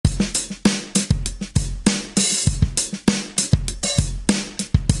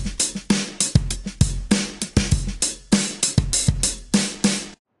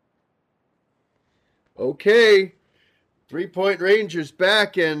Okay, 3 Point Rangers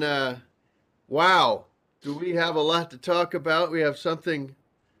back, and wow, do we have a lot to talk about? We have something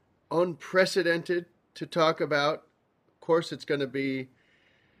unprecedented to talk about. Of course, it's going to be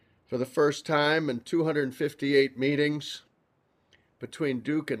for the first time in 258 meetings between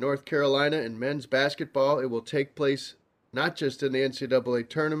Duke and North Carolina in men's basketball. It will take place not just in the NCAA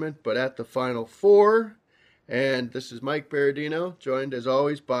tournament, but at the Final Four. And this is Mike Berardino, joined as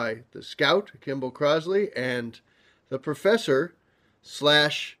always by the scout, Kimball Crosley, and the professor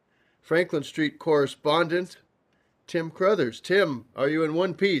slash Franklin Street correspondent, Tim Crothers. Tim, are you in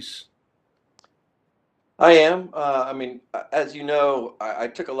one piece? I am. As you know, I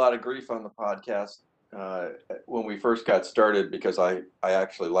took a lot of grief on the podcast uh, when we first got started because I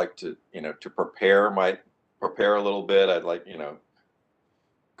actually like to, to prepare a little bit. I'd like,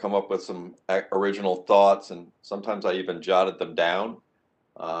 come up with some original thoughts, and sometimes I even jotted them down.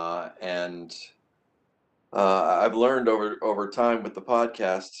 And I've learned over time with the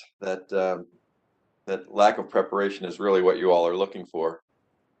podcast that lack of preparation is really what you all are looking for.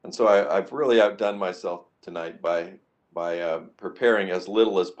 And so I've really outdone myself tonight by preparing as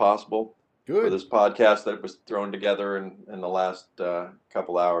little as possible for Good. this podcast that was thrown together in the last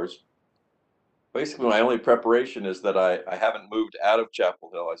couple hours. Basically, my only preparation is that I haven't moved out of Chapel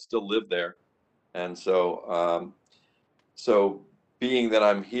Hill. I still live there, and so being that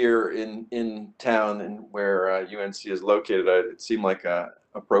I'm here in town and where UNC is located, it seemed like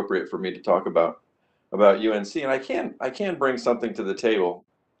appropriate for me to talk about UNC, and I can bring something to the table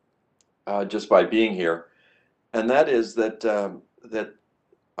just by being here, and that is that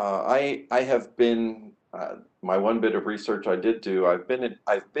I have been my one bit of research I did do. I've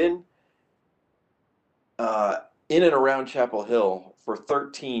been uh, in and around Chapel Hill for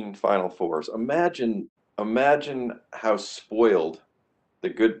 13 Final Fours. Imagine how spoiled the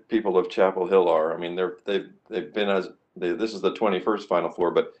good people of Chapel Hill are. I mean, they've been this is the 21st Final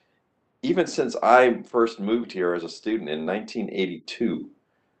Four, but even since I first moved here as a student in 1982.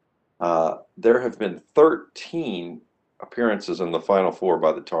 There have been 13 appearances in the Final Four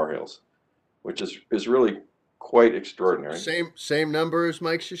by the Tar Heels, which is really quite extraordinary. Same number as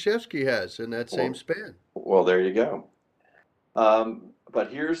Mike Krzyzewski has in that same Well, span. well, there you go.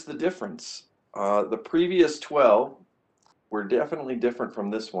 But here's the difference. The previous 12 were definitely different from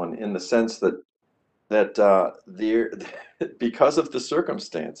this one in the sense that because of the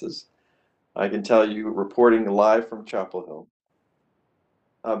circumstances, I can tell you, reporting live from Chapel Hill,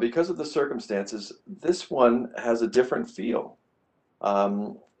 because of the circumstances, this one has a different feel.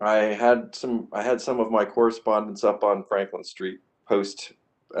 I had some of my correspondents up on Franklin Street post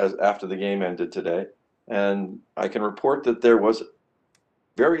as after the game ended today, and I can report that there was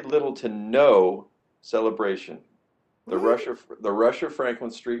very little to no celebration. What? The rush of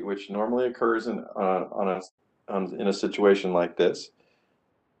Franklin Street, which normally occurs in a situation like this,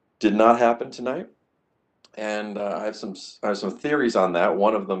 did not happen tonight, and I have some theories on that.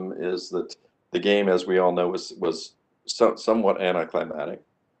 One of them is that the game, as we all know, was somewhat anticlimactic.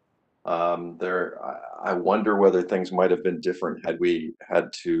 I wonder whether things might have been different had we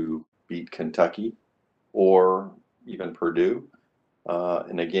had to beat Kentucky or even Purdue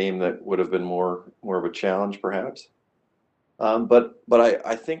in a game that would have been more of a challenge, perhaps. But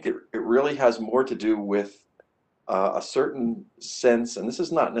I think it really has more to do with a certain sense, and this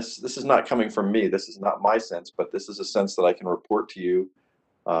is not coming from me. This is not my sense, but this is a sense that I can report to you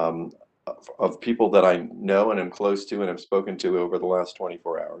um, of people that I know and am close to and have spoken to over the last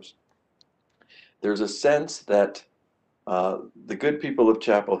 24 hours. There's a sense that the good people of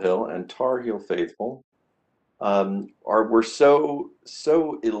Chapel Hill and Tar Heel faithful are were so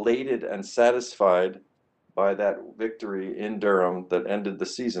elated and satisfied by that victory in Durham that ended the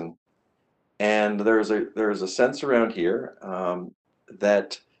season. And there's a sense around here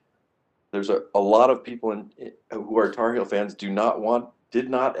that there's a lot of people who are Tar Heel fans did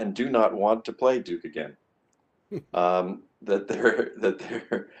not and do not want to play Duke again.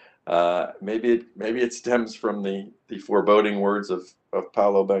 Maybe it stems from the foreboding words of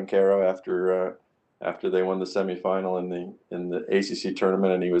Paolo Banchero after they won the semifinal in the ACC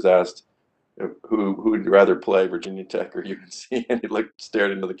tournament, and he was asked who would rather play, Virginia Tech or UNC, and he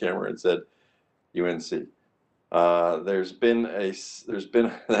stared into the camera and said UNC. There's been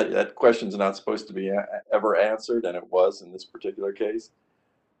that question's not supposed to be ever answered, and it was in this particular case.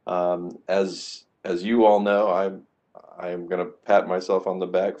 As you all know, I'm going to pat myself on the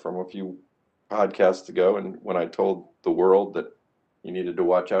back from a few podcasts ago, and when I told the world that you needed to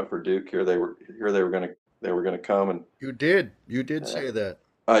watch out for Duke, here they were going to come, and You did uh, say that.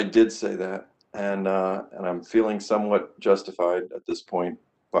 I did say that, and I'm feeling somewhat justified at this point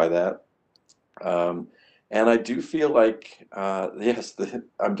by that. And I do feel like, yes,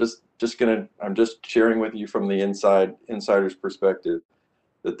 I'm just sharing with you from the insider's perspective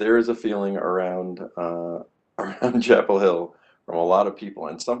that there is a feeling around around Chapel Hill from a lot of people,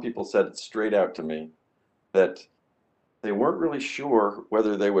 and some people said it straight out to me that they weren't really sure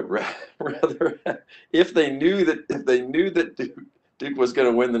whether they would rather if they knew that Duke was going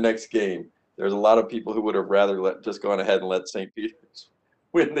to win the next game. There's a lot of people who would have rather just gone ahead and let St. Peter's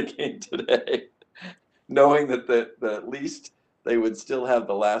win the game today, knowing that at least they would still have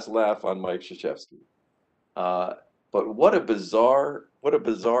the last laugh on Mike Krzyzewski. Uh, but what a bizarre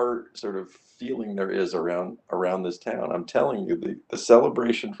sort of feeling there is around this town. I'm telling you, the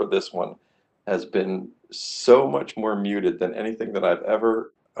celebration for this one has been so much more muted than anything that I've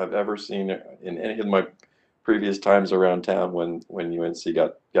ever seen in any of my previous times around town when UNC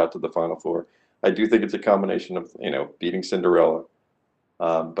got to the Final Four. I do think it's a combination of, beating Cinderella,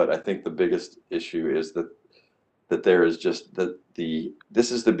 but I think the biggest issue is that there is just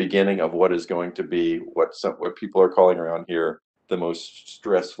this is the beginning of what is going to be what people are calling around here the most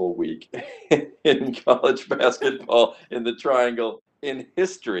stressful week in college basketball in the Triangle in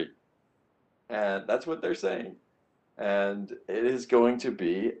history, and that's what they're saying. And it is going to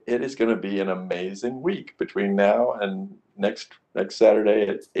be an amazing week between now and next Saturday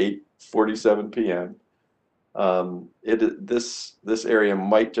at 8:47 p.m. This area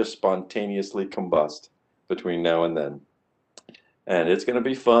might just spontaneously combust between now and then, and it's going to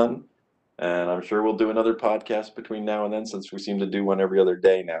be fun. And I'm sure we'll do another podcast between now and then, since we seem to do one every other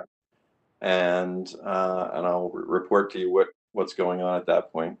day now. And I'll report to you what's going on at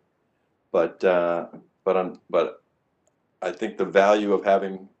that point. But I think the value of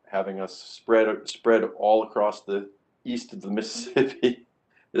having us spread all across the east of the Mississippi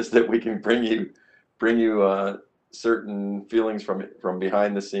is that we can bring you certain feelings from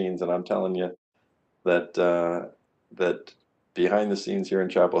behind the scenes. And I'm telling you that behind the scenes here in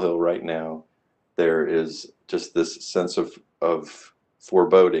Chapel Hill right now, there is just this sense of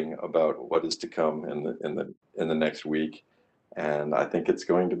foreboding about what is to come in the next week, and I think it's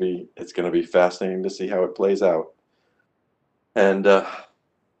going to be fascinating to see how it plays out. And I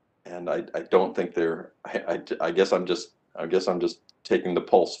don't think I guess I'm just taking the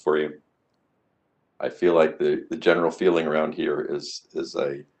pulse for you. I feel like the general feeling around here is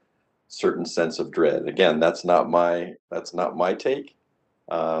a certain sense of dread. Again, that's not my take.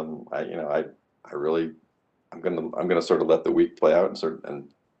 I really I'm gonna sort of let the week play out and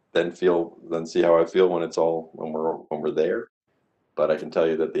then see how I feel when we're there. But I can tell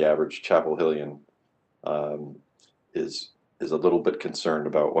you that the average Chapel Hillian um, is is a little bit concerned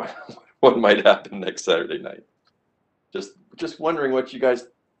about what what might happen next Saturday night. Just wondering what you guys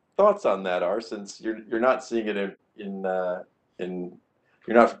thoughts on that are, since you're not seeing it in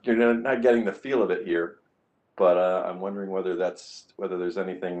you're not getting the feel of it here. But I'm wondering whether there's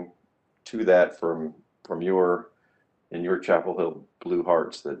anything to that from your Chapel Hill Blue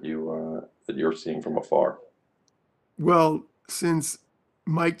Hearts that you're seeing from afar. Well, since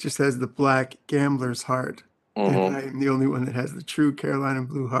Mike just has the black gambler's heart, and Mm-hmm. I am the only one that has the true Carolina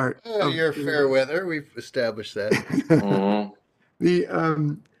blue heart of You're the three of fair weather. We've established that. us. Mm-hmm.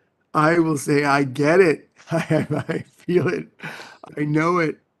 The I will say I get it. I feel it. I know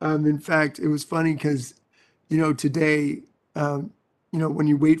it. In fact, it was funny because, today, when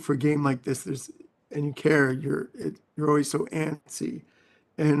you wait for a game like this, and you care, you're always so antsy,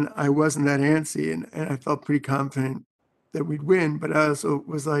 and I wasn't that antsy, and I felt pretty confident that we'd win, but I also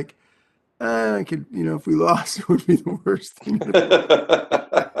was like, I could, if we lost, it would be the worst thing in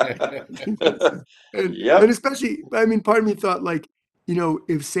the world. And Yep. especially, I mean, part of me thought like,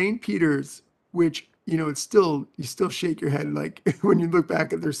 if St. Peter's, which, it's still, you still shake your head like when you look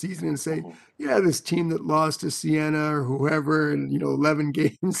back at their season and say, Mhm. yeah, this team that lost to Siena or whoever, and 11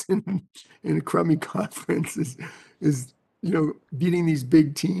 games in a crummy conference is beating these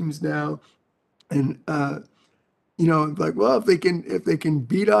big teams now, and like, well, if they can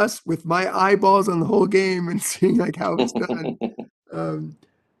beat us with my eyeballs on the whole game and seeing like how it's done, um,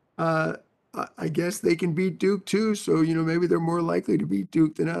 uh, I guess they can beat Duke too. So, maybe they're more likely to beat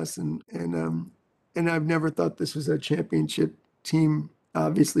Duke than us. And I've never thought this was a championship team,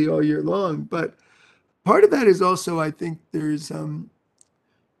 obviously, all year long. But part of that is also, I think there's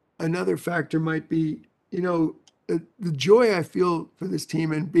another factor might be, the joy I feel for this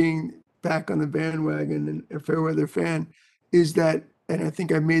team and being back on the bandwagon and a fair weather fan is that, and I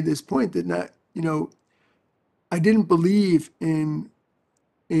think I made this point that I didn't believe in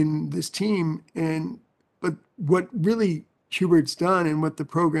this team, but what really Hubert's done and what the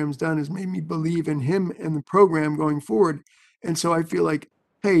program's done has made me believe in him and the program going forward. And so I feel like,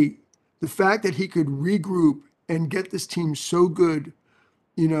 hey, the fact that he could regroup and get this team so good,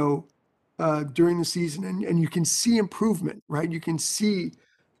 you know, during the season, and you can see improvement, right? You can see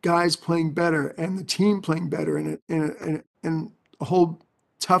guys playing better and the team playing better, and a whole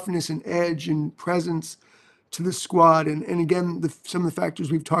toughness and edge and presence to the squad. And again, some of the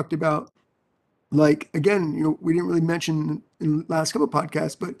factors we've talked about, like, again, we didn't really mention in the last couple of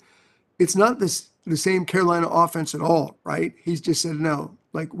podcasts, but it's not the same Carolina offense at all, right? He's just said no,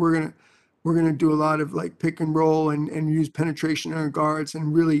 like we're gonna do a lot of like pick and roll and use penetration on our guards,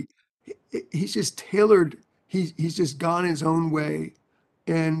 and really he's just tailored. He's just gone his own way,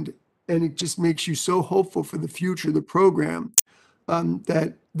 and it just makes you so hopeful for the future of the program,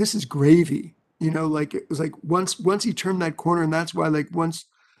 that this is gravy. Like it was like once he turned that corner, and that's why, like, once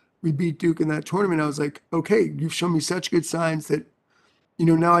we beat Duke in that tournament, I was like, okay, you've shown me such good signs that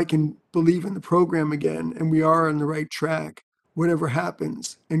now I can believe in the program again, and we are on the right track, whatever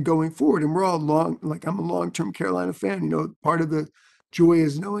happens, and going forward. And we're all like, I'm a long-term Carolina fan. Part of the joy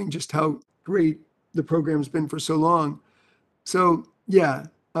is knowing just how great the program's been for so long. So yeah,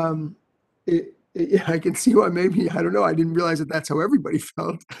 yeah, I can see why. Maybe, I don't know. I didn't realize that that's how everybody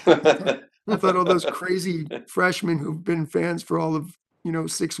felt. I thought all those crazy freshmen who've been fans for all of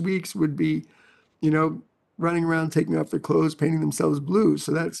 6 weeks would be, you know, running around taking off their clothes, painting themselves blue.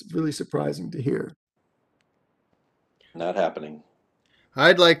 So that's really surprising to hear. Not happening.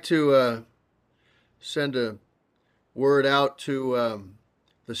 I'd like to send a word out to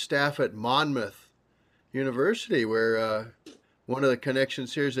the staff at Monmouth University, where one of the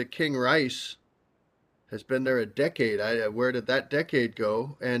connections here is that King Rice has been there a decade. Where did that decade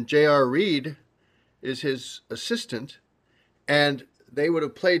go? And J.R. Reed is his assistant, and they would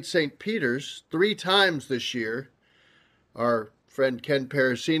have played St. Peter's 3 times this year. Our friend Ken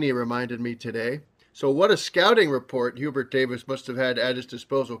Parasini reminded me today. So what a scouting report Hubert Davis must have had at his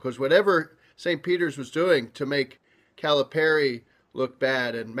disposal, because whatever St. Peter's was doing to make Calipari look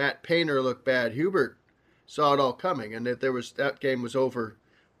bad and Matt Painter look bad, Hubert saw it all coming, and that game was over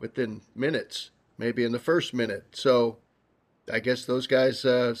within minutes, maybe in the first minute. So I guess those guys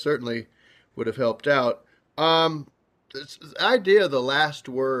certainly would have helped out. This idea of the last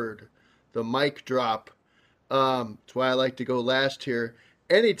word, the mic drop, that's why I like to go last here.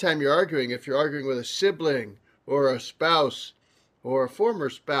 Anytime you're arguing, if you're arguing with a sibling or a spouse or a former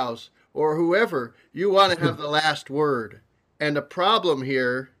spouse or whoever, you want to have the last word. And the problem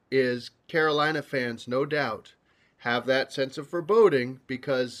here is Carolina fans, no doubt, have that sense of foreboding,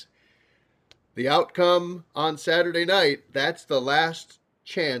 because the outcome on Saturday night, that's the last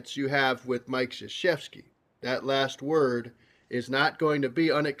chance you have with Mike Krzyzewski. That last word is not going to be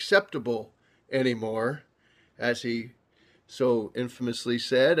unacceptable anymore, as he so infamously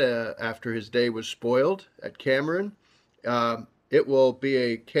said after his day was spoiled at Cameron. It will be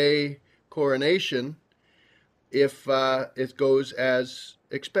a K coronation if it goes as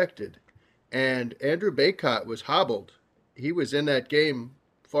expected. And Andrew Bacot was hobbled. He was in that game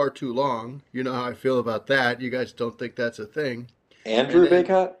far too long. You know how I feel about that. You guys don't think that's a thing. Andrew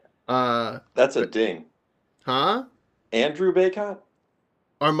Bacot? That's a but- ding. Huh? Andrew Bacot?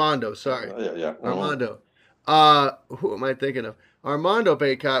 Armando, sorry. Yeah. Armando. Who am I thinking of? Armando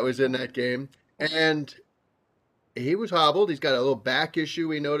Bacot was in that game, and he was hobbled. He's got a little back issue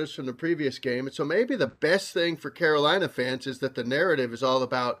we noticed from the previous game. And so maybe the best thing for Carolina fans is that the narrative is all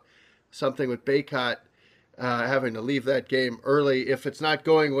about something with Bacot having to leave that game early if it's not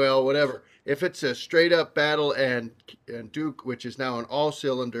going well, whatever. If it's a straight-up battle and Duke, which is now on all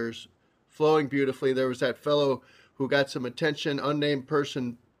cylinders, flowing beautifully. There was that fellow who got some attention, unnamed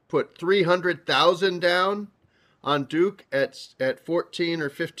person, put 300,000 down on Duke at 14 or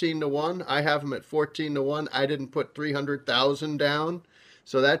 15 to 1. I have him at 14 to 1. I didn't put 300,000 down.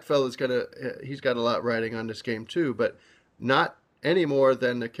 So that fella's he's got a lot riding on this game too, but not any more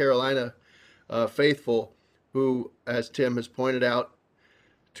than the Carolina faithful, who, as Tim has pointed out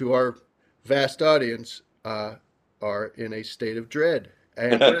to our vast audience, are in a state of dread.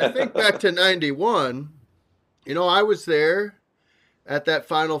 And when I think back to 91, I was there at that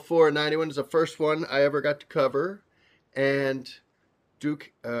Final Four in 91. It was the first one I ever got to cover. And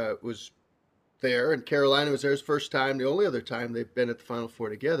Duke was there, and Carolina was there his first time, the only other time they've been at the Final Four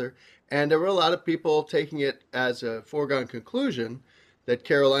together. And there were a lot of people taking it as a foregone conclusion that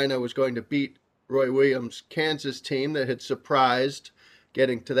Carolina was going to beat Roy Williams' Kansas team that had surprised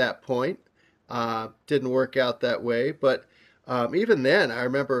getting to that point. Didn't work out that way. But even then, I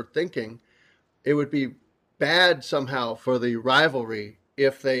remember thinking it would be bad somehow for the rivalry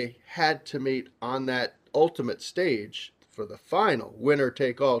if they had to meet on that ultimate stage for the final, winner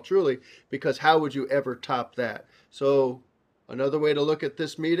take all, truly, because how would you ever top that? So Another way to look at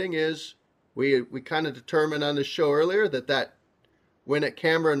this meeting is we kind of determined on the show earlier that win at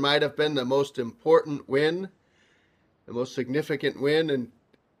Cameron might have been the most important win, the most significant win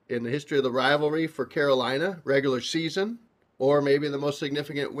in the history of the rivalry for Carolina regular season, or maybe the most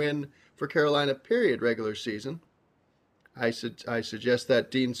significant win for Carolina period regular season. I suggest that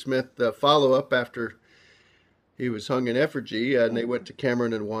Dean Smith follow-up after he was hung in effigy and they went to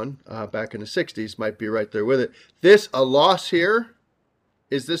Cameron and won back in the 60s might be right there with it. A loss here,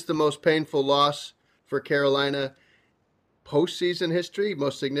 is this the most painful loss for Carolina postseason history?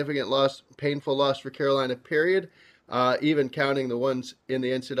 Most significant loss, painful loss for Carolina period? Even counting the ones in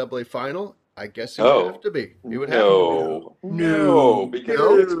the NCAA final? I guess it would have to be. It would have to be. No,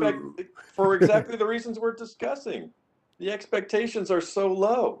 because No. for exactly the reasons we're discussing. The expectations are so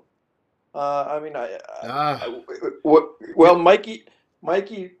low. I mean, well, Mikey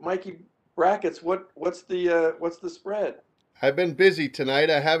brackets. What's the spread? I've been busy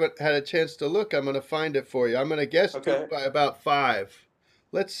tonight. I haven't had a chance to look. I'm going to find it for you. I'm going to guess Duke by about 5.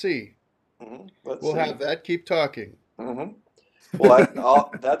 Let's see. We'll have that. Keep talking. Well,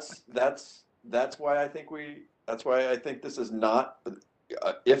 that's why I think this is not.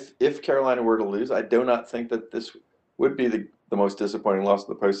 If Carolina were to lose, I do not think that this would be the most disappointing loss of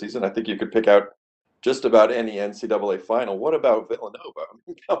the postseason. I think you could pick out just about any NCAA final. What about Villanova? I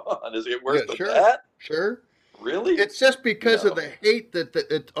mean, come on, is it worse than that? Sure. Really? It's just because of the hate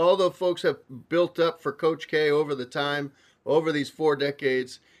that all the folks have built up for Coach K over the time, over these 4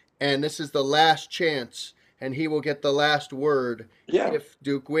 decades, and this is the last chance, and he will get the last word if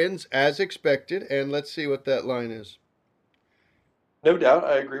Duke wins as expected. And let's see what that line is. No doubt,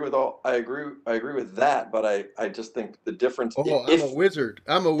 I agree with that, but I just think the difference. Oh, I'm a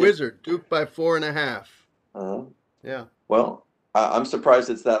wizard. Duke by 4.5. Yeah. Well, I'm surprised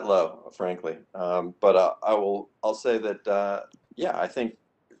it's that low, frankly. But I'll say that I think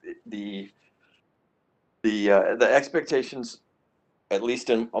the expectations, at least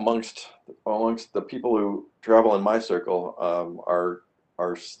amongst the people who travel in my circle, are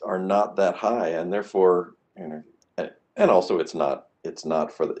not that high, and therefore, and also it's not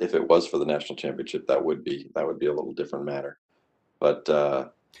for if it was for the national championship, that would be a little different matter. But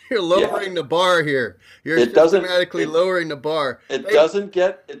you're lowering the bar here. You're systematically lowering the bar. It doesn't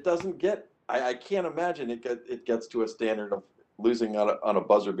get. I can't imagine it gets to a standard of losing on a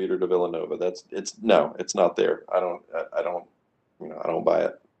buzzer beater to Villanova. It's not there. I don't buy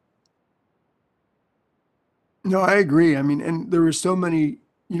it. No, I agree. I mean, and there were so many,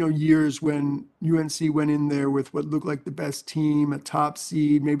 years when UNC went in there with what looked like the best team, a top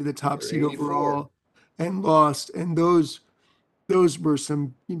seed, maybe the top seed overall, and lost. And those were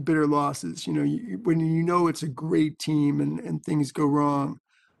some bitter losses. When it's a great team and things go wrong.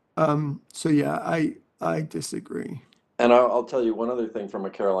 So yeah, I disagree. And I'll tell you one other thing from a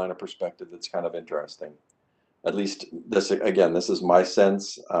Carolina perspective that's kind of interesting. At least this is my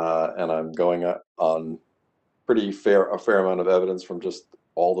sense, and I'm going on a fair amount of evidence from just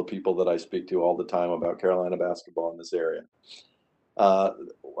all the people that I speak to all the time about Carolina basketball in this area.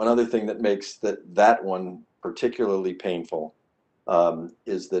 One other thing that makes that one particularly painful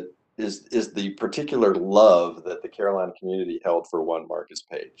is the particular love that the Carolina community held for one Marcus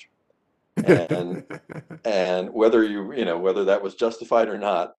Page. And whether whether that was justified or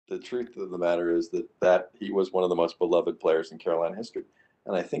not, the truth of the matter is that he was one of the most beloved players in Carolina history.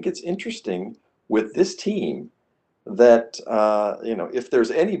 And I think it's interesting with this team that if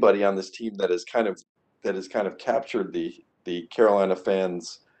there's anybody on this team that has kind of captured the Carolina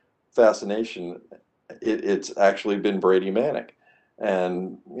fans' fascination, it's actually been Brady Manick,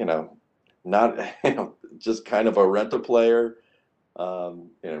 and not just kind of a rent a player.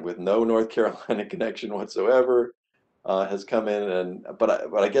 With no North Carolina connection whatsoever, has come in,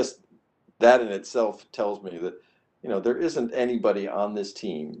 but I guess that in itself tells me that there isn't anybody on this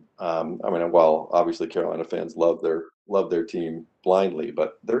team. I mean, while obviously Carolina fans love their team blindly,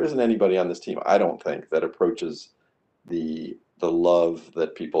 but there isn't anybody on this team, I don't think, that approaches the love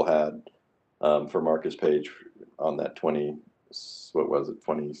that people had for Marcus Page on that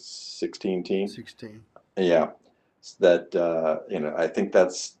 2016 team? 16. Yeah. That I think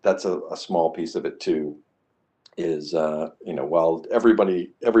that's a small piece of it too. Is while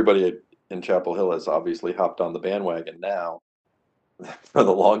everybody in Chapel Hill has obviously hopped on the bandwagon now, for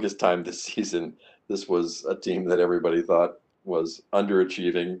the longest time this season, this was a team that everybody thought was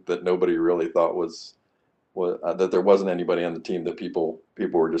underachieving, that nobody really thought was that there wasn't anybody on the team that people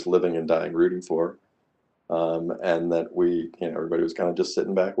were just living and dying rooting for, and that everybody was kind of just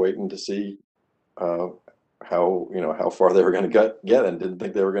sitting back waiting to see how far they were going to get, and didn't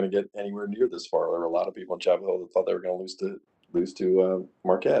think they were going to get anywhere near this far. There were a lot of people in Chapel Hill that thought they were going to lose to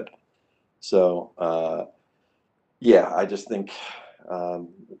Marquette. So yeah, I just think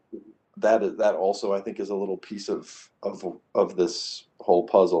that also I think is a little piece of this whole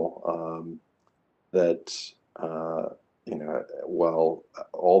puzzle, that while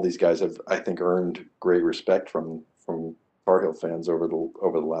all these guys have, I think, earned great respect from Tar Heel fans over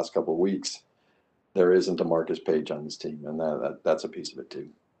the last couple of weeks, there isn't a Marcus Page on this team, and that's a piece of it too.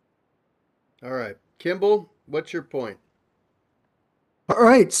 All right. Kimball, what's your point? All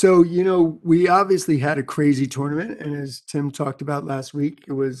right. So, we obviously had a crazy tournament. And as Tim talked about last week,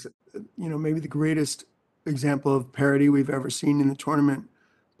 it was, maybe the greatest example of parity we've ever seen in the tournament.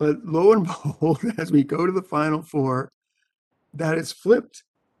 But lo and behold, as we go to the Final Four, that is flipped.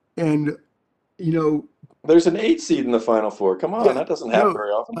 And, you know, There's an 8 seed in the Final Four. Come on, yeah, that doesn't happen no, very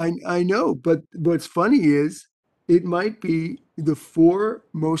often. I know. But what's funny is it might be the four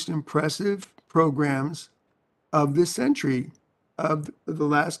most impressive programs of this century, of the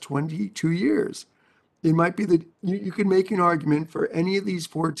last 22 years. It might be that you could make an argument for any of these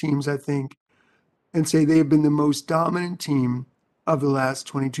four teams, I think, and say they have been the most dominant team of the last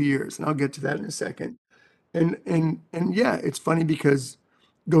 22 years. And I'll get to that in a second. And yeah, it's funny because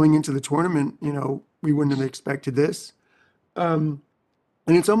going into the tournament, we wouldn't have expected this. Um,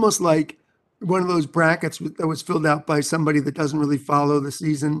 and it's almost like one of those brackets that was filled out by somebody that doesn't really follow the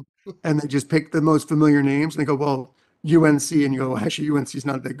season, and they just pick the most familiar names and they go, well, UNC, and you go, well, actually, UNC's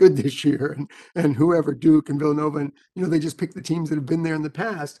not that good this year, and whoever, Duke and Villanova, and they just pick the teams that have been there in the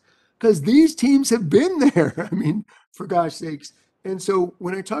past because these teams have been there. I mean, for gosh sakes. And so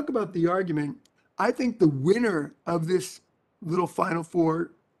when I talk about the argument, I think the winner of this little Final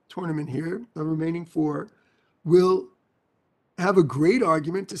Four tournament here, the remaining four, will have a great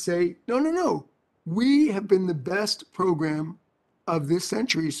argument to say, no, no, no, we have been the best program of this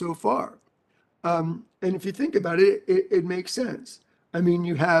century so far. And if you think about it, it makes sense. I mean,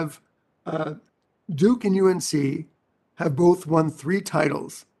 you have uh, Duke and UNC have both won three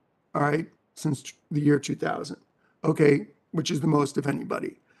titles, all right, since the year 2000, okay, which is the most of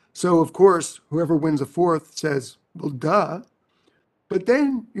anybody. So, of course, whoever wins a fourth says, well, duh. But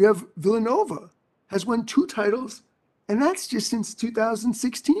then you have Villanova has won two titles, and that's just since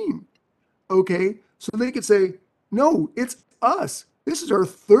 2016. Okay, so they could say, no, it's us. This is our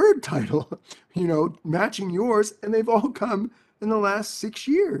third title, matching yours, and they've all come in the last 6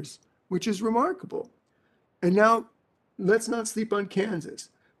 years, which is remarkable. And now let's not sleep on Kansas,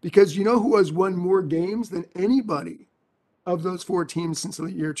 because you know who has won more games than anybody of those four teams since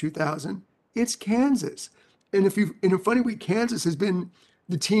the year 2000? It's Kansas. And if you, in a funny way, Kansas has been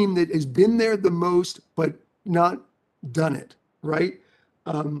the team that has been there the most, but not done it, right?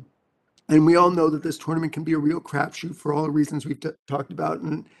 Um, and we all know that this tournament can be a real crapshoot for all the reasons we've talked about,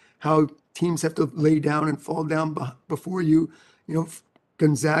 and how teams have to lay down and fall down before you.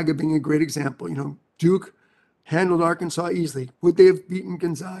 Gonzaga being a great example. Duke handled Arkansas easily. Would they have beaten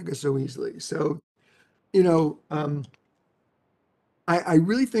Gonzaga so easily? So, you know, um, I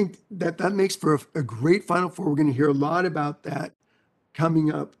really think that makes for a great Final Four. We're going to hear a lot about that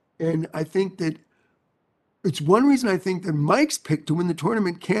coming up. And I think that it's one reason I think that Mike's pick to win the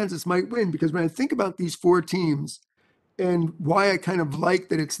tournament, Kansas might win, because when I think about these four teams and why I kind of like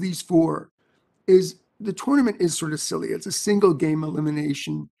that it's these four, is the tournament is sort of silly. It's a single game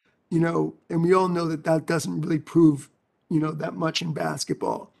elimination, and we all know that that doesn't really prove, that much in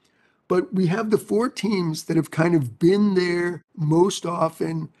basketball. But we have the four teams that have kind of been there most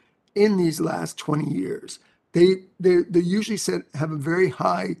often in these last 20 years. They usually have a very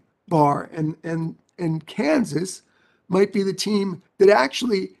high bar, and Kansas might be the team that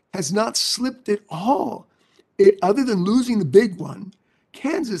actually has not slipped at all. Other than losing the big one,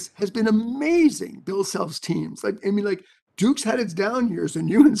 Kansas has been amazing. Bill Self's teams, like Duke's had its down years, and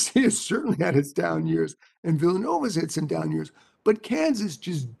UNC has certainly had its down years, and Villanova's had some down years. But Kansas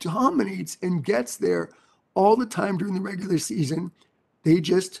just dominates and gets there all the time during the regular season. They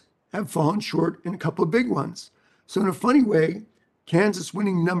just have fallen short in a couple of big ones. So in a funny way, Kansas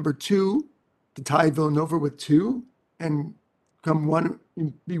winning number two to tie Villanova with two and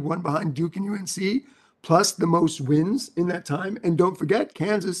be one behind Duke and UNC, plus the most wins in that time. And don't forget,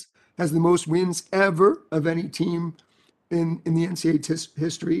 Kansas has the most wins ever of any team in the NCAA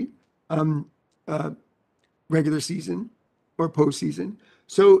history, um, uh, regular season or postseason.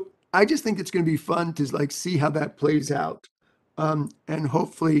 So I just think it's going to be fun to see how that plays out, and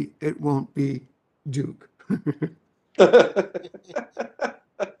hopefully it won't be Duke.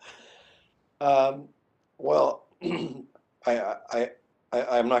 Well, I, I,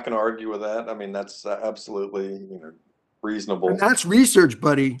 I'm not going to argue with that. I mean, that's absolutely, reasonable. And that's research,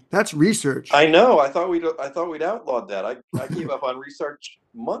 buddy. That's research. I know. I thought we'd outlawed that. I gave up on research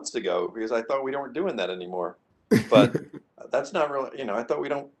months ago because I thought we weren't doing that anymore. But that's not really, I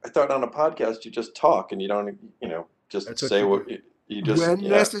thought on a podcast you just talk and you don't, just That's what say you what do. you just, When yeah.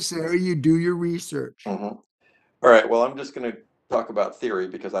 necessary, you do your research. Mhm. All right. Well, I'm just going to talk about theory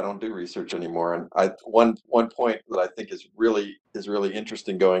because I don't do research anymore. And one point that I think is really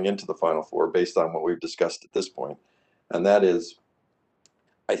interesting going into the Final Four based on what we've discussed at this point, and that is,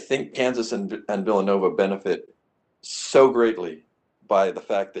 I think Kansas and Villanova benefit so greatly by the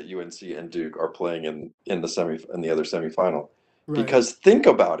fact that UNC and Duke are playing in the in the other semifinal. Right. Because think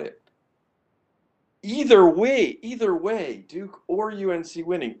about it. Either way, Duke or UNC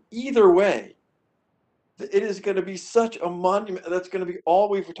winning, either way, it is going to be such a monument. That's going to be all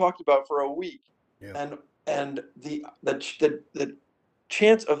we've talked about for a week. Yeah. And the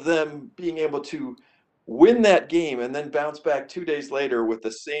chance of them being able to win that game and then bounce back 2 days later with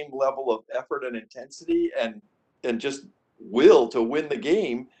the same level of effort and intensity and just will to win the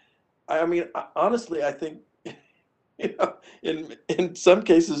game. I mean, honestly, I think in some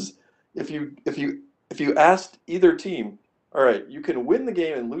cases, if you asked either team, all right, you can win the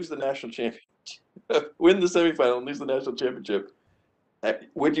game and lose the national championship, win the semifinal and lose the national championship.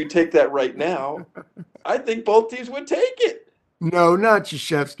 Would you take that right now? I think both teams would take it. No, not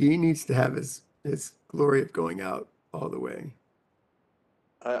Krzyzewski. He needs to have his glory of going out all the way.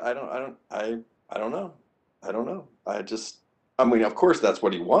 I don't know. I don't know. I mean, of course that's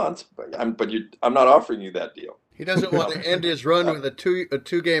what he wants, but I'm not offering you that deal. He doesn't want to end his run with a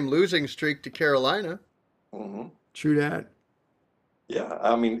two game losing streak to Carolina. Mm-hmm. True that. Yeah,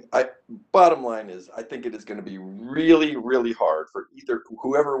 I mean, bottom line is, I think it is going to be really, really hard for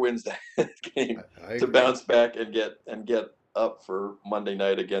whoever wins that game to bounce back and get up for Monday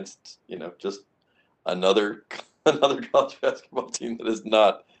night against just another college basketball team that is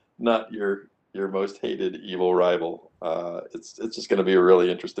not your most hated evil rival. It's just going to be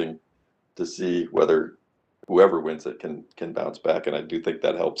really interesting to see whether whoever wins it can bounce back, and I do think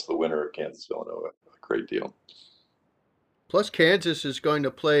that helps the winner of Kansas Villanova a great deal. Plus, Kansas is going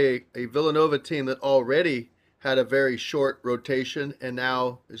to play a Villanova team that already had a very short rotation and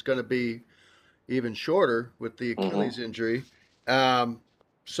now is going to be even shorter with the Achilles injury.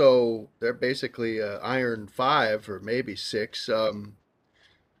 So they're basically iron 5 or maybe 6.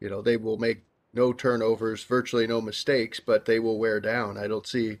 They will make no turnovers, virtually no mistakes, but they will wear down. I don't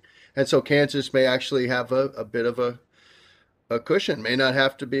see. And so Kansas may actually have a bit of a cushion, may not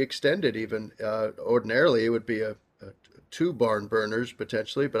have to be extended even. Ordinarily, it would be a 2 barn burners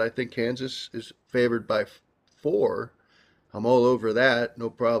potentially, but I think Kansas is favored by 4. I'm all over that. No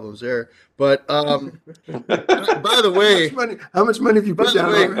problems there. But by the way, how much money have you put down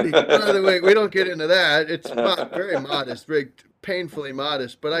already? By the way, we don't get into that. It's very modest, very painfully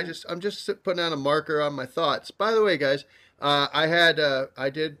modest. But I'm just putting out a marker on my thoughts. By the way, guys, I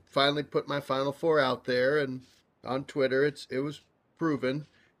did finally put my Final Four out there and on Twitter. It was proven,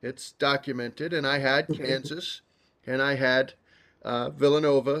 it's documented, and I had Kansas and I had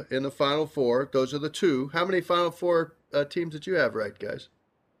Villanova in the Final Four. Those are the 2. How many Final Four teams did you have right, guys?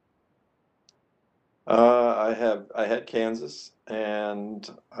 I had Kansas, and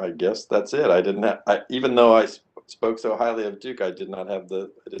I guess that's it. I didn't have, even though I spoke so highly of Duke, I didn't have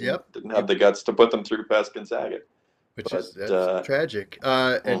the guts to put them through past Gonzaga. That's tragic.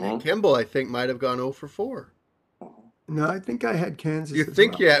 And Kimball, I think, might have gone 0 for 4. No, I think I had Kansas. You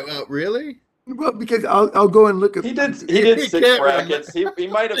think? Well. Yeah. Really? Well, because I'll go and look at. He did 6 brackets. He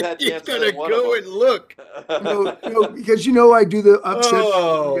might have had Kansas. He's gonna go and look. No, because I do the upset.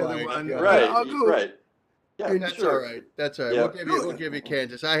 Right. I'll go. Right. Yeah, that's all right. That's all right. Yeah. We'll give you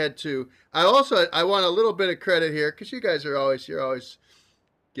Kansas. I had 2. I want a little bit of credit here because you guys you're always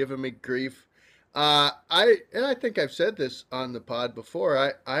giving me grief. I think I've said this on the pod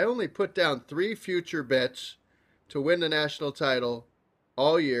before. I only put down 3 future bets to win the national title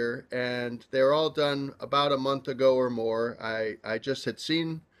all year, and they're all done about a month ago or more. I just had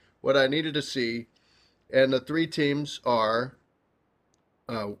seen what I needed to see, and the 3 teams are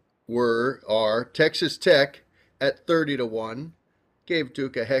Texas Tech at 30-1, gave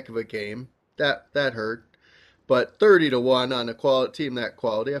Duke a heck of a game. That hurt, but 30-1 on a team that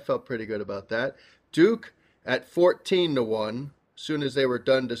quality, I felt pretty good about that. Duke at 14-1. Soon as they were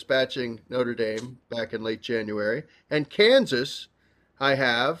done dispatching Notre Dame back in late January, and Kansas I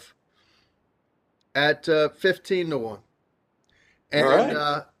have at 15-1. And all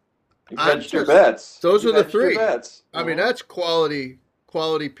right. You hedged your bets. Those are the 3. Bets. I mean, that's quality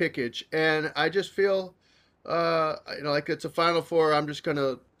pickage, and I just feel like it's a Final Four. I'm just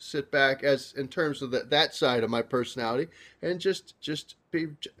gonna sit back as in terms of that side of my personality and just be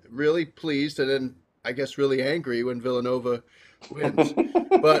really pleased and then I guess really angry when Villanova wins.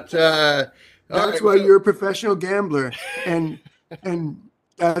 But all That's right, why well, you're a professional gambler, and and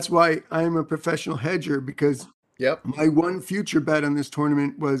that's why I'm a professional hedger, because yep, my one future bet on this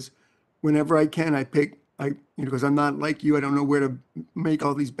tournament was whenever I can, I pick, because I'm not like you, I don't know where to make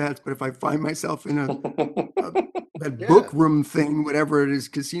all these bets, but if I find myself in a that book yeah, room thing, whatever it is,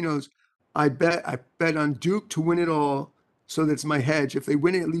 casinos, I bet on Duke to win it all. So that's my hedge. If they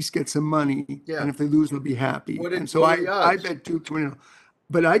win it, at least get some money, yeah. and if they lose, they'll be happy. And so What were the I odds? bet Duke to win it all.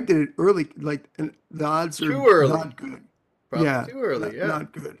 But I did it early, like, and the odds are Too early, not good. probably Yeah, too early. Yeah,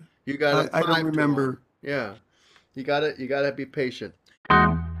 not good. you got it I don't 5 to 1. remember. Yeah, you gotta be patient.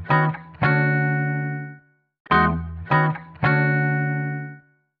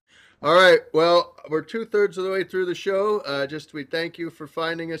 All right. Well, we're 2/3 of the way through the show. We thank you for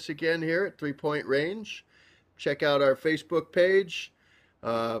finding us again here at 3 Point Range. Check out our Facebook page,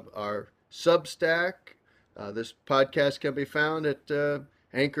 our Substack. This podcast can be found at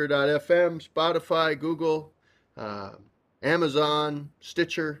Anchor.fm, Spotify, Google, uh, Amazon,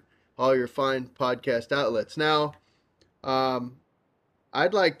 Stitcher, all your fine podcast outlets. Now, um,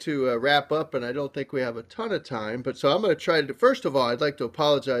 I'd like to wrap up, and I don't think we have a ton of time. But so I'm going to try to. First of all, I'd like to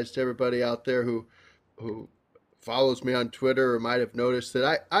apologize to everybody out there who follows me on Twitter or might have noticed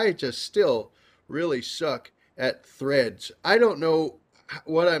that I just still really suck at threads. I don't know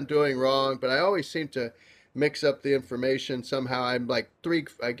what I'm doing wrong, but I always seem to mix up the information somehow. I'm like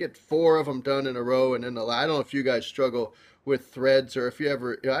I get 4 of them done in a row, and then I don't know if you guys struggle with threads or if you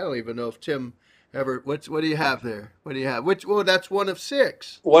ever. I don't even know if Tim ever. What do you have there? What do you have? Which? Well, that's one of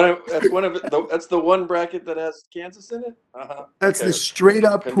 6. That's the one bracket that has Kansas in it. That's Okay. the straight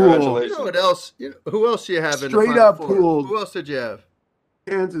up pool. You know what Congratulations. else? Who else do you have in the Straight Final up Four? pool. Who else did you have?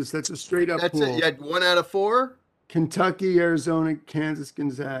 Kansas, that's a straight up That's it. pool. You had 1 out of 4. Kentucky, Arizona, Kansas,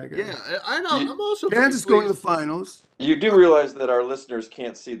 Gonzaga. Yeah, I know. You I'm also pretty Kansas going to the pleased. finals. you do realize that our listeners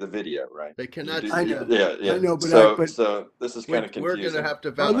can't see the video, right? They You cannot do, I see know, it. yeah, I yeah. know, So but this is kind of We're going to confusing. have to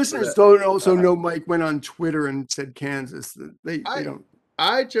our vouch for listeners that. don't also Uh-huh. know Mike went on Twitter and said Kansas. They I don't.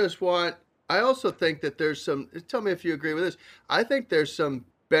 I just want. I also think that there's some. Tell me if you agree with this. I think there's some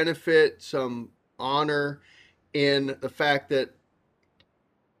benefit, some honor in the fact that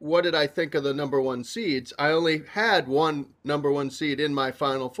what did I think of the number 1 seeds? I only had one number 1 seed in my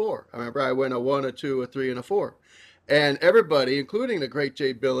Final Four. I remember I went a 1, a 2, a 3, and a 4. And everybody, including the great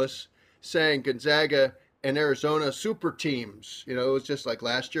Jay Billis, saying Gonzaga and Arizona super teams. You know, it was just like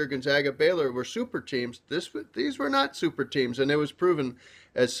last year Gonzaga Baylor were super teams. These were not super teams, and it was proven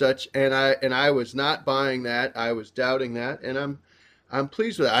as such. And I was not buying that. I was doubting that, and I'm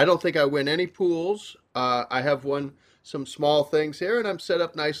pleased with that. I don't think I win any pools. I have won some small things here, and I'm set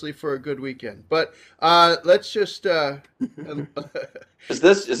up nicely for a good weekend. But let's just. Is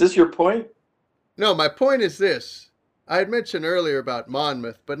this your point? No, my point is this. I had mentioned earlier about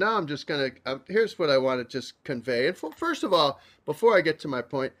Monmouth, but now I'm just going to. Here's what I want to just convey. And first of all, before I get to my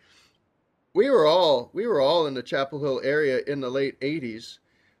point, we were all in the Chapel Hill area in the late '80s,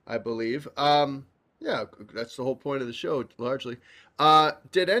 I believe. Yeah, that's the whole point of the show, largely.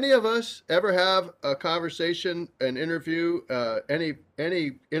 Did any of us ever have a conversation, an interview,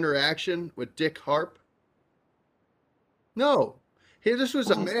 any interaction with Dick Harp? No. This was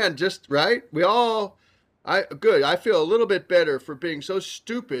a man just right. I feel a little bit better for being so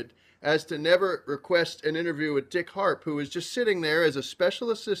stupid as to never request an interview with Dick Harp, who was just sitting there as a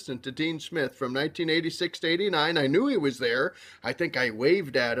special assistant to Dean Smith from 1986 to 89. I knew he was there. I think I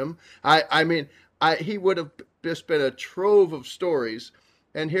waved at him. I mean, he would have just been a trove of stories.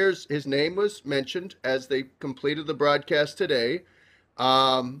 And here's his name was mentioned as they completed the broadcast today.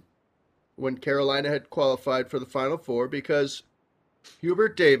 When Carolina had qualified for the Final Four, because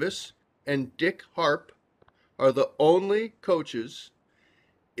Hubert Davis and Dick Harp are the only coaches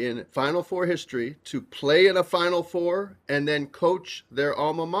in Final Four history to play in a Final Four and then coach their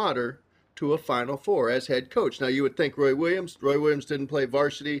alma mater to a Final Four as head coach. Now you would think Roy Williams. Roy Williams didn't play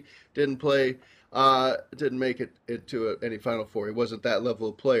varsity, didn't make it into any Final Four. He wasn't that level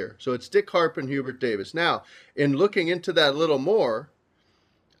of player. So it's Dick Harp and Hubert Davis. Now, in looking into that a little more,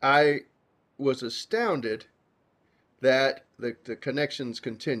 I was astounded that the connections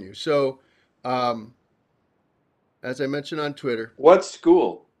continue. So, as I mentioned on Twitter, What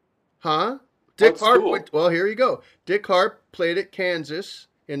school? Dick What Harp school? well, here you go. Dick Harp played at Kansas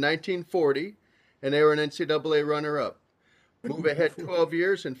in 1940, and they were an NCAA runner-up. Move ahead 12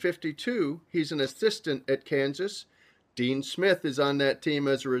 years, in 52, he's an assistant at Kansas. Dean Smith is on that team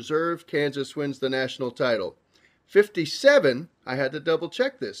as a reserve. Kansas wins the national title. 57, I had to double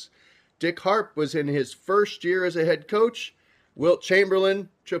check this. Dick Harp was in his first year as a head coach. Wilt Chamberlain,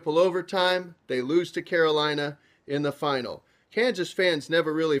 triple overtime. They lose to Carolina in the final. Kansas fans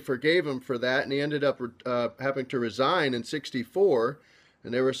never really forgave him for that, and he ended up having to resign in 64.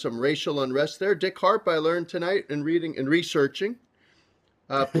 And there was some racial unrest there. Dick Harp, I learned tonight in reading and researching,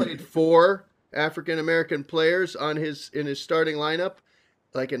 played 4 African-American players in his starting lineup,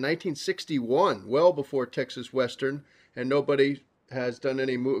 like in 1961, well before Texas Western, and nobody has done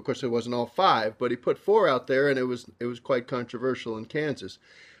any move. Of course, it wasn't all 5, but he put 4 out there, and it was quite controversial in Kansas.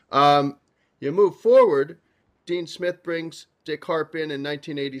 You move forward, Dean Smith brings Dick Harp in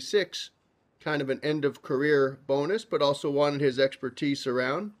 1986, kind of an end-of-career bonus, but also wanted his expertise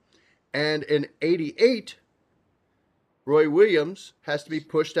around. And in 88, Roy Williams has to be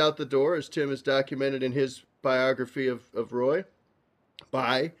pushed out the door, as Tim has documented in his biography of Roy,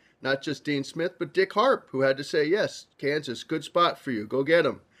 by not just Dean Smith, but Dick Harp, who had to say, yes, Kansas, good spot for you. Go get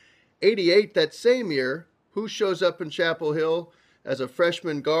him. 88, that same year, who shows up in Chapel Hill as a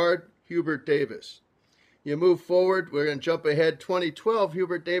freshman guard? Hubert Davis. You move forward, we're going to jump ahead. 2012,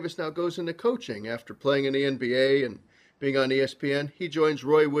 Hubert Davis now goes into coaching after playing in the NBA and being on ESPN. He joins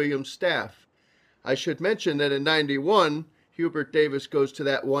Roy Williams' staff. I should mention that in 91, Hubert Davis goes to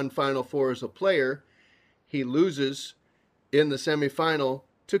that one Final Four as a player. He loses in the semifinal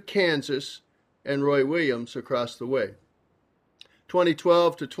to Kansas and Roy Williams across the way.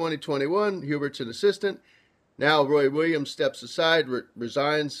 2012 to 2021, Hubert's an assistant. Now Roy Williams steps aside,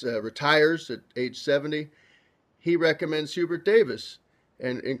 resigns, retires at age 70. He recommends Hubert Davis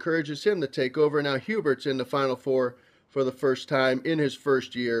and encourages him to take over. Now Hubert's in the Final Four for the first time in his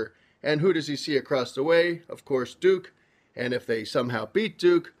first year. And who does he see across the way? Of course, Duke. And if they somehow beat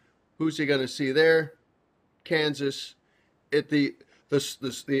Duke, who's he going to see there? Kansas. The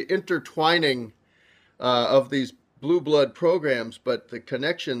intertwining of these blue blood programs, but the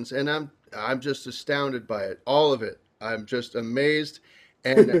connections, and I'm just astounded by it, all of it. I'm just amazed.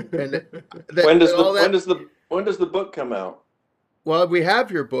 And when does the book come out? Well, we have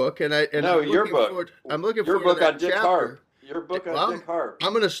your book, and your book. I'm looking your forward book to that on Dick chapter. Harp. Your book on Dick Harp.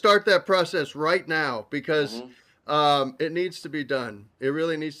 I'm going to start that process right now because it needs to be done. It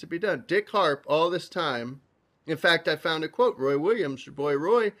really needs to be done. Dick Harp, all this time. In fact, I found a quote. Roy Williams, your boy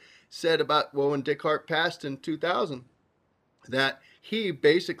Roy, said about when Dick Harp passed in 2000, that he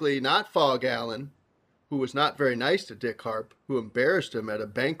basically, not Fog Allen, who was not very nice to Dick Harp, who embarrassed him at a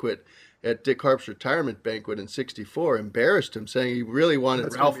banquet, at Dick Harp's retirement banquet in 64, embarrassed him, saying he really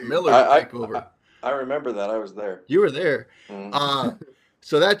wanted Ralph Miller to take over. I remember that. I was there. You were there.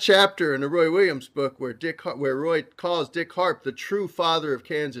 So that chapter in the Roy Williams book where Roy calls Dick Harp the true father of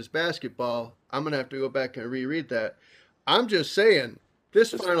Kansas basketball, I'm going to have to go back and reread that. I'm just saying,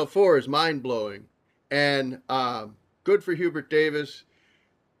 this Final Four is mind-blowing. And good for Hubert Davis.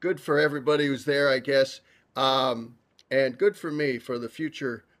 Good for everybody who's there, I guess. And good for me for the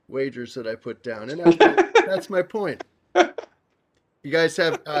future wagers that I put down. And that's my point. You guys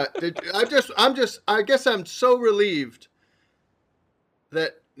have, I guess I'm so relieved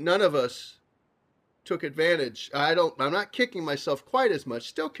that none of us took advantage. I'm not kicking myself quite as much,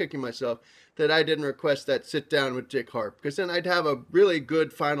 still kicking myself, that I didn't request that sit down with Dick Harp, because then I'd have a really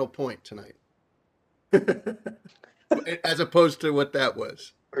good final point tonight. As opposed to what that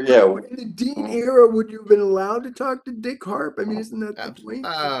was. Yeah. In the Dean era, would you have been allowed to talk to Dick Harp? I mean, isn't that the point?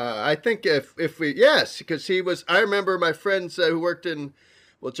 I think yes, because he was, I remember my friends who worked in,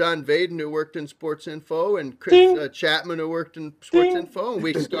 John Vaden, who worked in Sports Info, and Chris Chapman, who worked in Sports Info, and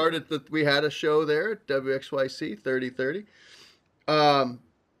we had a show there at WXYC 3030.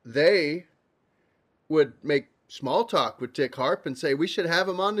 They would make small talk with Dick Harp and say, we should have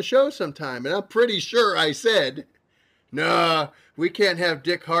him on the show sometime. And I'm pretty sure I said, nah, we can't have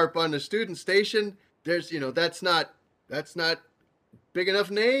Dick Harp on the student station. There's, that's not big enough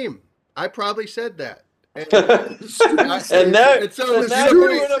name. I probably said that.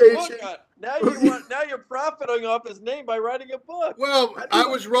 Now you're profiting off his name by writing a book. Well, I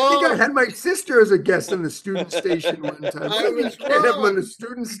was wrong. I think I had my sister as a guest on the student station one time. I was wrong. Have him on wrong. the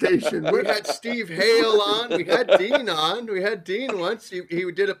student station. We had Steve Hale on. We had Dean on. We had Dean once. He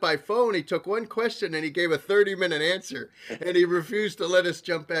did it by phone. He took one question and he gave a 30-minute answer, and he refused to let us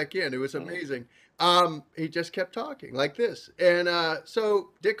jump back in. It was amazing. He just kept talking like this. And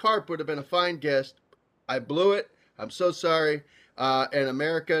so Dick Harp would have been a fine guest. I blew it. I'm so sorry. And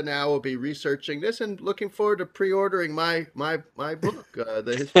America now will be researching this and looking forward to pre-ordering my book,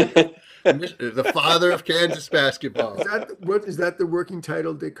 The Father of Kansas Basketball. Is that the working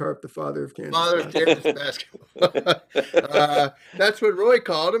title, Dick Harp, the Father of Kansas? Father of Kansas Basketball. That's what Roy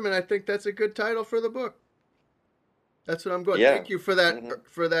called him, and I think that's a good title for the book. That's what I'm going. Yeah. Thank you for that. Hmm.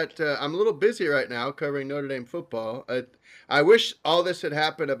 For that, I'm a little busy right now covering Notre Dame football. I wish all this had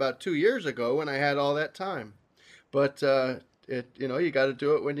happened about 2 years ago when I had all that time. But you got to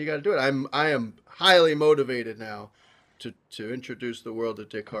do it when you got to do it. I am highly motivated now to introduce the world to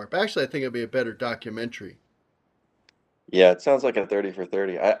Dick Harp. Actually, I think it'd be a better documentary. Yeah, it sounds like a 30 for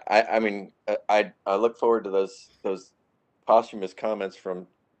 30. I mean, I look forward to those posthumous comments from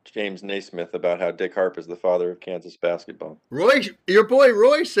James Naismith about how Dick Harp is the father of Kansas basketball. Roy, your boy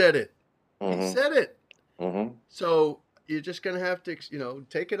Roy said it. He Hmm. said it. Hmm. So you're just gonna have to,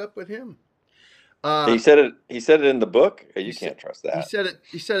 take it up with him. He Uh, said it. He said it in the book. he You said can't trust he that. said it.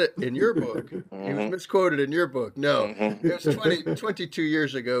 He said it in your book. He was Hmm. misquoted in your book. No, it was Hmm. 22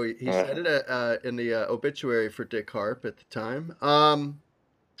 years ago. He said it in the obituary for Dick Harp at the time.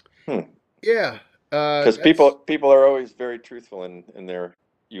 Yeah, Because that's people are always very truthful in their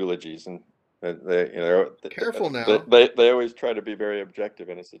eulogies, and careful now. they always try to be very objective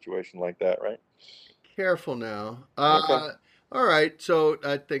in a situation like that, right? Careful now. Okay. All right. So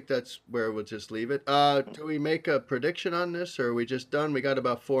I think that's where we'll just leave it. Do we make a prediction on this, or are we just done? We got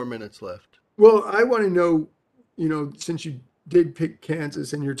about 4 minutes left. Well, I want to know, since you did pick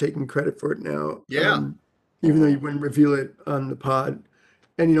Kansas and you're taking credit for it now, Yeah. even though you Hmm. wouldn't reveal it on the pod.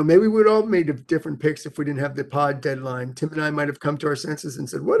 And maybe we'd all made different picks if we didn't have the pod deadline. Tim and I might have come to our senses and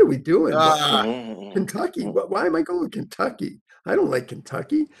said, "What are we doing? What Ah, Kentucky? Why am I going with Kentucky? I don't like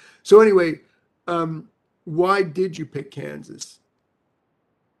Kentucky." So anyway, why did you pick Kansas?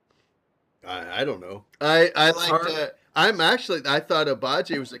 I don't know. I liked. Harp? I thought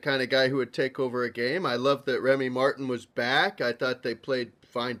Abaji was the kind of guy who would take over a game. I loved that Remy Martin was back. I thought they played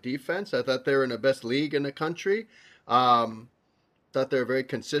fine defense. I thought they were in the best league in the country. Um, Thought they were very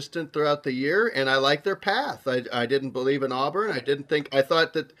consistent throughout the year, and I like their path. I didn't believe in Auburn. I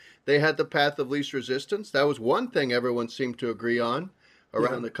thought that they had the path of least resistance. That was one thing everyone seemed to agree on Yeah.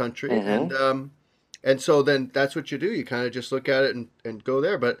 around the country, Hmm. and so then that's what you do. You kind of just look at it and go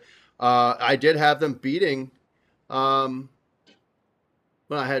there. But I did have them beating. Um,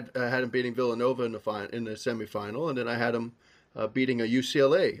 well, I had them beating Villanova in the semifinal, and then I had them beating a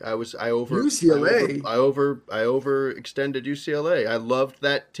UCLA. UCLA. I overextended UCLA. I loved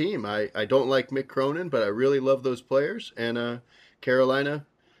that team. I don't like Mick Cronin, but I really love those players, and Carolina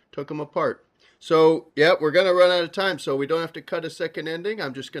took them apart. So yeah, we're gonna run out of time, so we don't have to cut a second ending.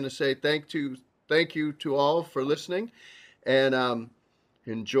 I'm just gonna say thank you to all for listening, and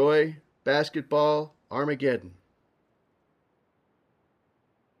enjoy basketball Armageddon.